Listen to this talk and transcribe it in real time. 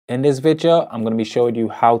In this video, I'm going to be showing you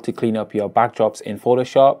how to clean up your backdrops in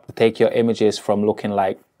Photoshop to take your images from looking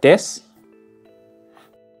like this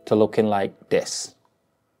to looking like this.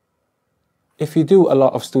 If you do a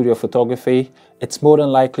lot of studio photography, it's more than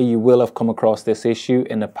likely you will have come across this issue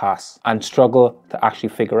in the past and struggle to actually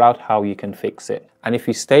figure out how you can fix it. And if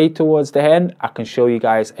you stay towards the end, I can show you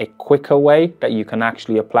guys a quicker way that you can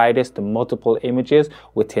actually apply this to multiple images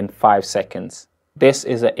within 5 seconds. This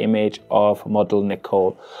is an image of model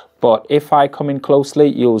Nicole, but if I come in closely,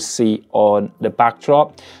 you'll see on the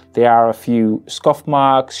backdrop there are a few scuff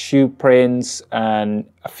marks, shoe prints, and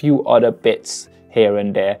a few other bits here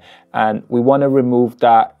and there, and we want to remove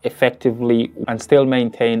that effectively and still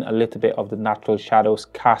maintain a little bit of the natural shadows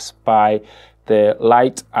cast by the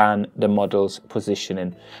light and the model's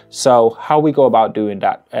positioning. So how we go about doing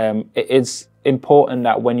that, it is important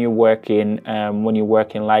that when you're working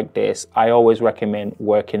like this, I always recommend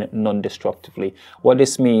working non-destructively. What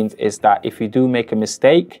this means is that if you do make a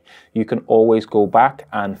mistake, you can always go back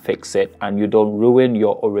and fix it and you don't ruin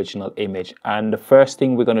your original image. And the first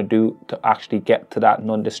thing we're going to do to actually get to that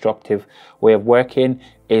non-destructive way of working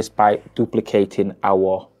is by duplicating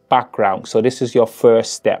our background. So this is your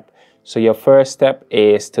first step. So your first step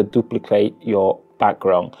is to duplicate your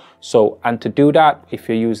background. So, and to do that, if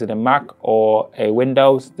you're using a Mac or a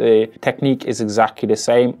Windows, the technique is exactly the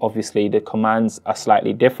same. Obviously, the commands are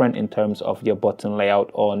slightly different in terms of your button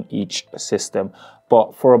layout on each system.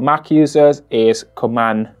 But for Mac users, is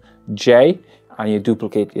Command J, and you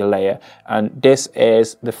duplicate your layer. And this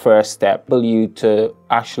is the first step for you to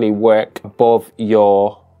actually work above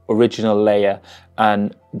your original layer,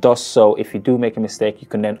 and thus so if you do make a mistake, you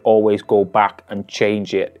can then always go back and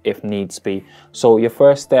change it if needs be. So your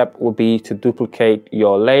first step will be to duplicate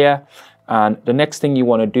your layer, and the next thing you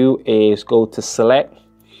want to do is go to select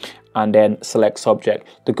and then select subject.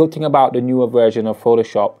 The good thing about the newer version of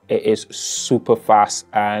Photoshop, it is super fast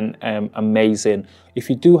and amazing. If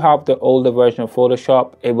you do have the older version of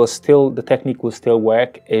Photoshop, it will still, the technique will still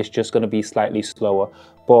work. It's just going to be slightly slower.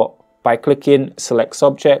 But by clicking select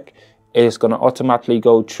subject, it's going to automatically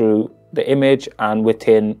go through the image, and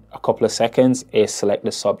within a couple of seconds is select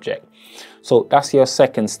the subject. So that's your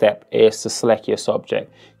second step, is to select your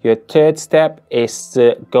subject. Your third step is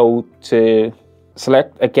to go to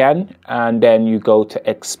select again, and then you go to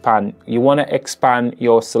expand. You want to expand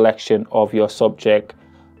your selection of your subject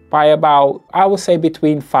by about, I would say,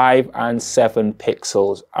 between 5 and 7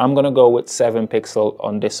 pixels. I'm going to go with 7 pixels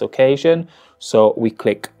on this occasion. So we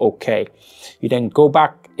click OK. You then go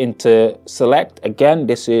back into select again.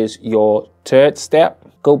 This is your third step.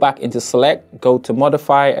 Go back into select, go to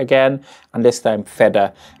modify again, and this time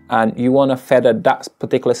feather. And you want to feather that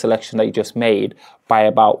particular selection that you just made by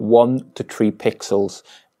about 1 to 3 pixels.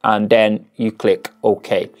 And then you click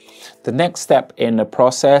OK. The next step in the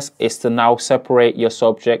process is to now separate your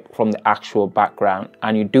subject from the actual background.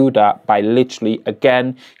 And you do that by literally,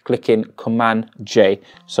 again, clicking Command J.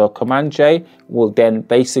 So Command J will then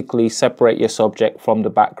basically separate your subject from the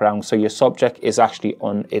background. So your subject is actually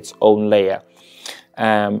on its own layer.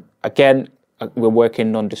 Again, we're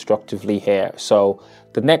working non-destructively here. So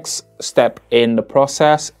the next step in the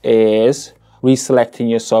process is reselecting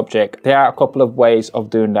your subject. There are a couple of ways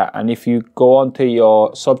of doing that, and if you go onto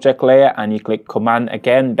your subject layer and you click Command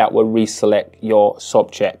again, that will reselect your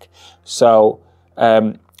subject. So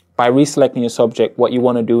by reselecting your subject, what you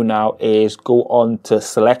want to do now is go on to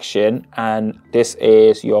selection, and this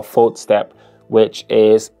is your fourth step, which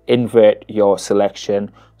is invert your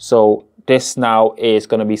selection. So this now is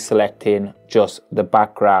going to be selecting just the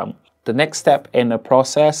background. The next step in the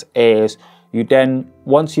process is you then,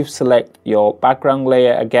 once you've selected your background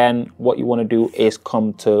layer again, what you want to do is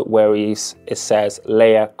come to where it says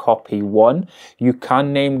layer copy 1. You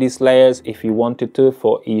can name these layers if you wanted to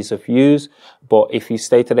for ease of use, but if you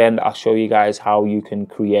stay to the end, I'll show you guys how you can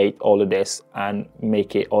create all of this and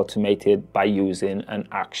make it automated by using an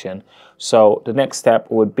action. So the next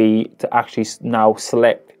step would be to actually now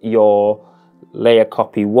select your layer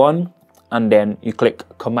copy 1, and then you click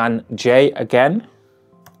Command J again.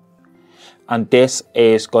 And this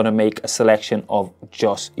is going to make a selection of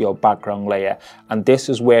just your background layer. And this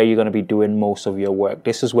is where you're going to be doing most of your work.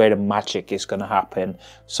 This is where the magic is going to happen.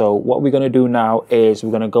 So what we're going to do now is we're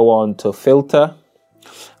going to go on to filter,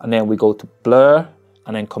 and then we go to blur,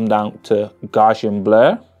 and then come down to Gaussian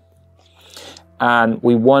blur. And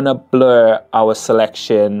we want to blur our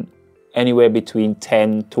selection anywhere between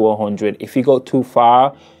 10 to 100. If you go too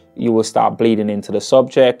far, you will start bleeding into the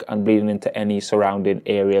subject and bleeding into any surrounding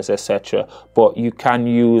areas, etc. But you can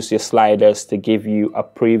use your sliders to give you a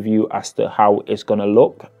preview as to how it's going to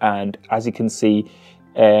look. And as you can see,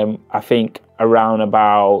 I think around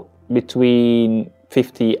about between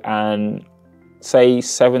 50 and say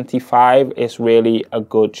 75 is really a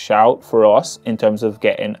good shout for us in terms of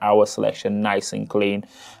getting our selection nice and clean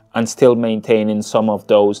and still maintaining some of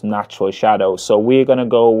those natural shadows. So we're gonna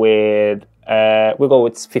go with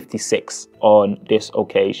 56 on this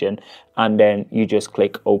occasion, and then you just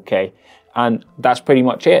click OK, and that's pretty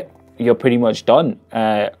much it. You're pretty much done.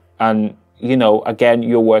 And you know, again,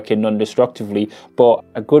 you're working non-destructively, but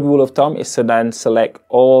a good rule of thumb is to then select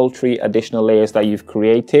all 3 additional layers that you've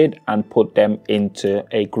created and put them into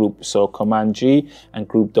a group. So Command G and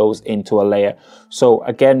group those into a layer. So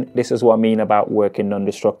again, this is what I mean about working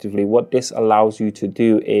non-destructively. What this allows you to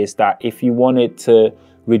do is that if you wanted to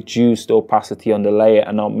reduce the opacity on the layer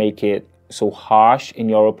and not make it so harsh in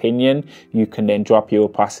your opinion, you can then drop your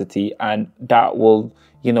opacity, and that will,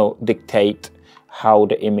 you know, dictate how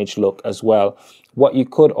the image look as well. What you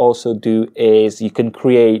could also do is you can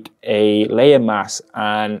create a layer mask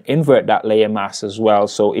and invert that layer mask as well.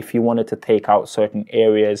 So if you wanted to take out certain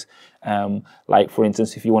areas, like for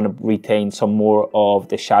instance, if you want to retain some more of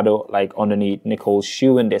the shadow, like underneath Nicole's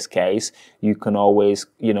shoe in this case, you can always,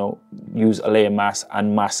 you know, use a layer mask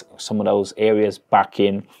and mask some of those areas back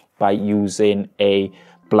in by using a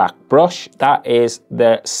black brush. That is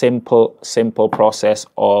the simple process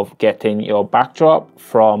of getting your backdrop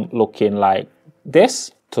from looking like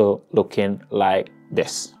this to looking like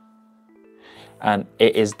this. And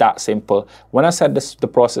it is that simple. When I said this, the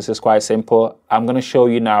process is quite simple, I'm going to show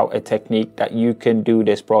you now a technique that you can do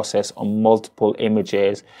this process on multiple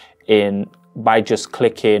images by just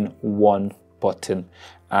clicking one button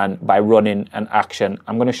and by running an action.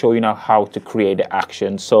 I'm going to show you now how to create the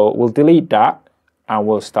action. So we'll delete that and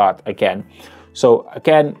we'll start again. So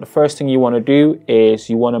again, the first thing you want to do is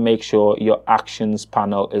you want to make sure your actions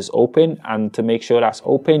panel is open, and to make sure that's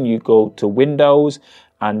open, you go to Windows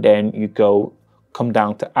and then you come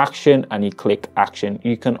down to action and you click action.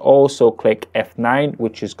 You can also click F9,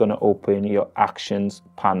 which is going to open your actions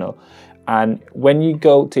panel. And when you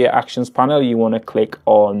go to your actions panel, you want to click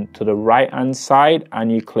on to the right hand side and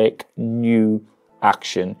you click new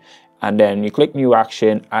action. And then you click new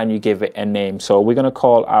action and you give it a name. So we're going to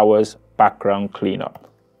call ours background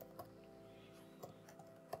cleanup.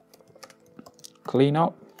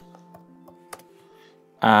 Cleanup.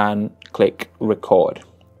 And click record.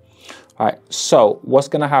 All right, so what's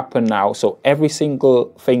going to happen now? So every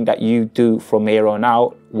single thing that you do from here on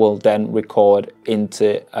out will then record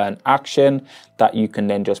into an action that you can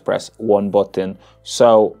then just press one button.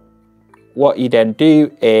 So what you then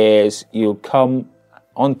do is you come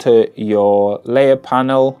onto your layer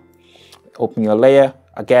panel, open your layer.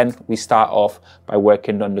 Again, we start off by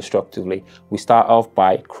working non-destructively. We start off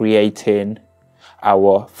by creating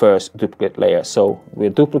our first duplicate layer. So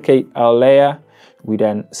we'll duplicate our layer. We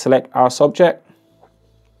then select our subject.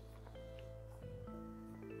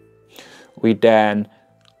 We then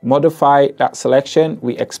modify that selection.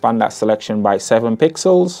 We expand that selection by 7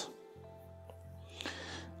 pixels.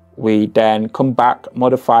 We then come back,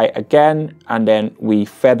 modify again, and then we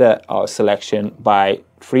feather our selection by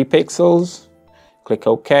 3 pixels. Click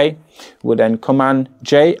OK. We'll then Command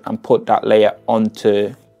J and put that layer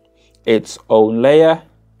onto its own layer.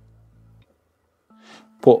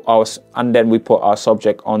 And then we put our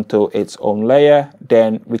subject onto its own layer.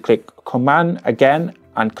 Then we click Command again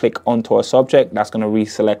and click onto our subject. That's going to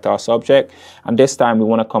reselect our subject. And this time we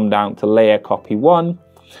want to come down to Layer Copy 1.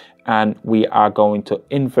 And we are going to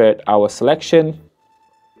invert our selection,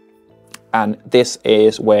 and this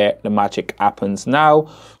is where the magic happens now.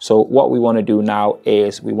 So what we want to do now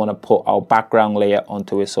is we want to put our background layer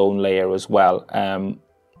onto its own layer as well.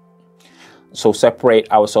 So separate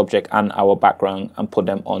our subject and our background and put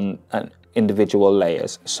them on individual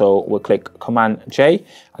layers. So we'll click Command J,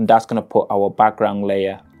 and that's going to put our background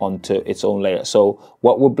layer onto its own layer. So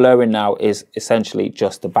what we're blurring now is essentially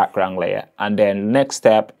just the background layer. And then the next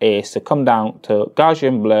step is to come down to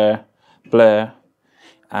Gaussian blur,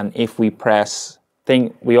 and if we press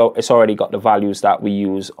it's already got the values that we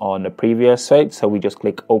use on the previous site, so we just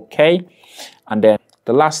click OK. And then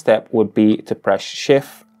the last step would be to press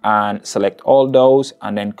Shift and select all those,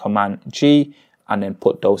 and then Command G, and then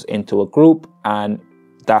put those into a group, and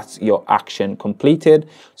that's your action completed.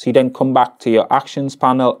 So you then come back to your actions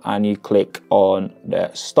panel and you click on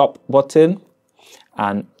the stop button,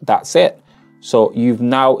 and that's it. So you've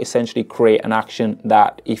now essentially created an action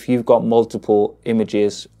that if you've got multiple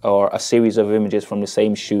images or a series of images from the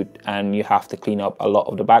same shoot and you have to clean up a lot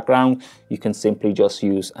of the background, you can simply just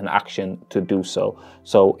use an action to do so.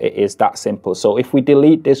 So it is that simple. So if we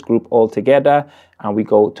delete this group altogether and we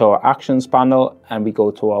go to our actions panel and we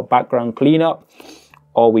go to our background cleanup,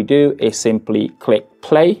 all we do is simply click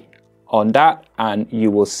play on that, and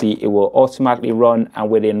you will see it will automatically run, and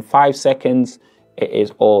within 5 seconds it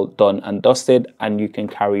is all done and dusted, and you can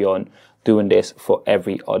carry on doing this for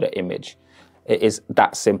every other image. It is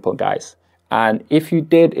that simple, guys. And if you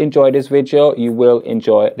did enjoy this video, you will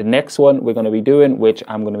enjoy the next one we're going to be doing, which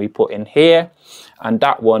I'm going to be putting here, and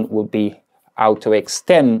that one will be how to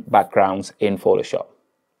extend backgrounds in Photoshop.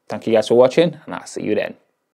 Thank you guys for watching, and I'll see you then.